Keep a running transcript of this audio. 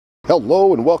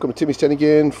Hello and welcome to Timmy's 10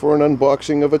 again for an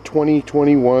unboxing of a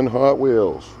 2021 Hot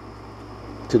Wheels.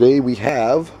 Today we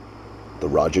have the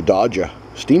Rodger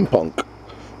Steampunk.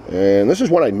 And this is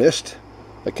what I missed.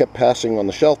 I kept passing on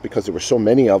the shelf because there were so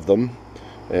many of them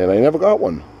and I never got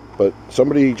one. But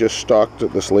somebody just stocked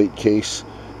this late case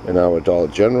in our Dollar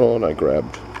General and I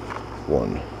grabbed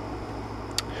one.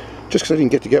 Just because I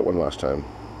didn't get to get one last time.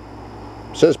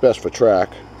 It says best for track.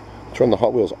 It's from the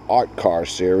Hot Wheels Art Car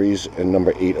series and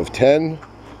number 8 of 10.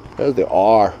 There's the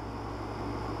R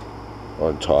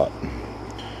on top.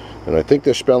 And I think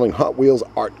they're spelling Hot Wheels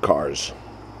Art Cars.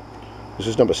 This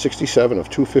is number 67 of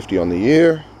 250 on the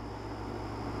year.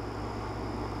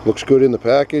 Looks good in the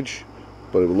package,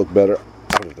 but it would look better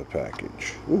out of the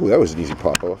package. Ooh, that was an easy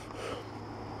pop-off.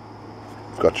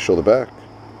 Forgot to show the back.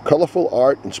 Colorful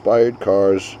art-inspired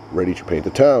cars ready to paint the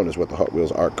town is what the Hot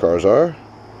Wheels Art Cars are.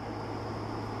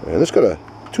 And this got a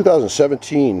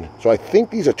 2017, so I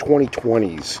think these are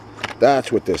 2020s.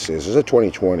 That's what this is. This is a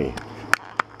 2020,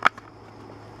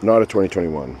 not a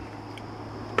 2021.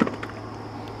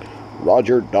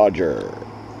 Rodger Dodger.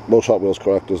 Most Hot Wheels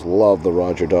collectors love the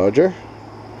Rodger Dodger.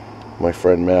 My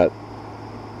friend Matt,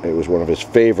 it was one of his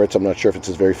favorites. I'm not sure if it's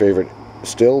his very favorite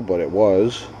still, but it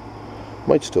was.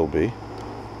 Might still be.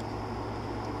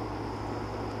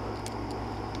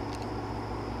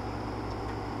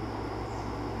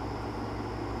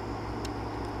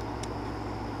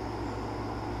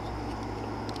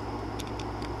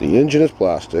 The engine is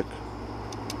plastic.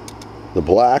 The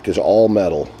black is all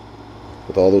metal.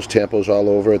 With all those tampos all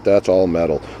over it, that's all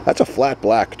metal. That's a flat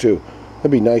black too.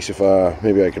 That'd be nice if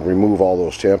maybe I could remove all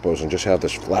those tampos and just have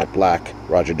this flat black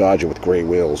Rodger Dodger with gray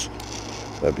wheels.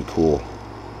 That'd be cool.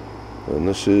 And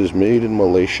this is made in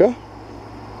Malaysia.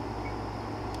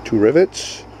 2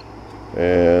 rivets.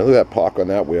 And look at that pock on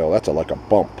that wheel. That's like a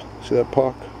bump. See that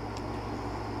pock?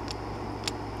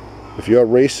 If you're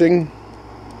racing,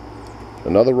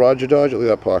 another Rodger Dodger,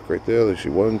 look at that pock right there. Let's see,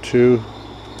 1, 2,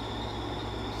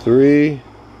 3,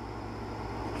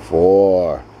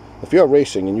 4. If you're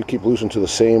racing and you keep losing to the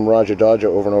same Rodger Dodger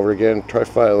over and over again, try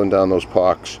filing down those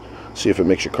pocks. See if it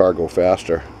makes your car go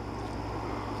faster.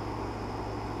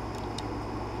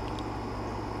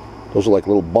 Those are like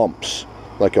little bumps,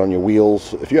 like on your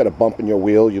wheels. If you had a bump in your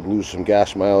wheel, you'd lose some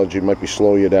gas mileage. It might be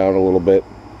slow you down a little bit.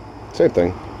 Same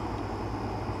thing.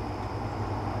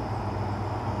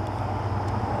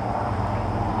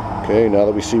 Okay, now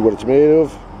that we see what it's made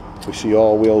of, we see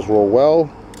all wheels roll well.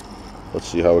 Let's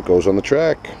see how it goes on the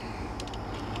track.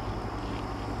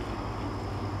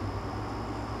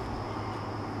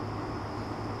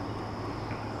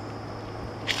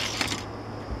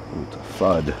 It's a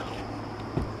thud.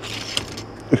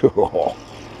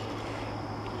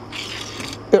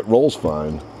 It rolls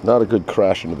fine. Not a good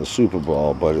crash into the Super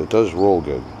Bowl, but it does roll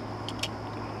good.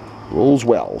 Rolls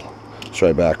well. Let's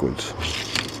try backwards.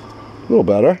 A little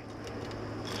better.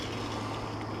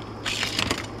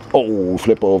 Oh,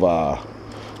 flip over.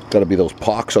 Gotta be those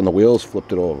pocks on the wheels,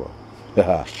 flipped it over.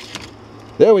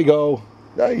 There we go.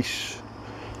 Nice.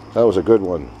 That was a good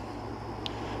one.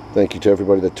 Thank you to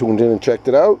everybody that tuned in and checked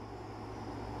it out.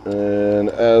 And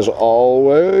as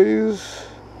always,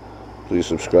 please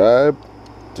subscribe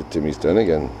to Timmy's 10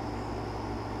 again.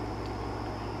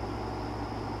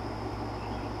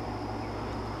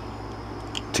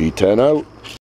 T10 out.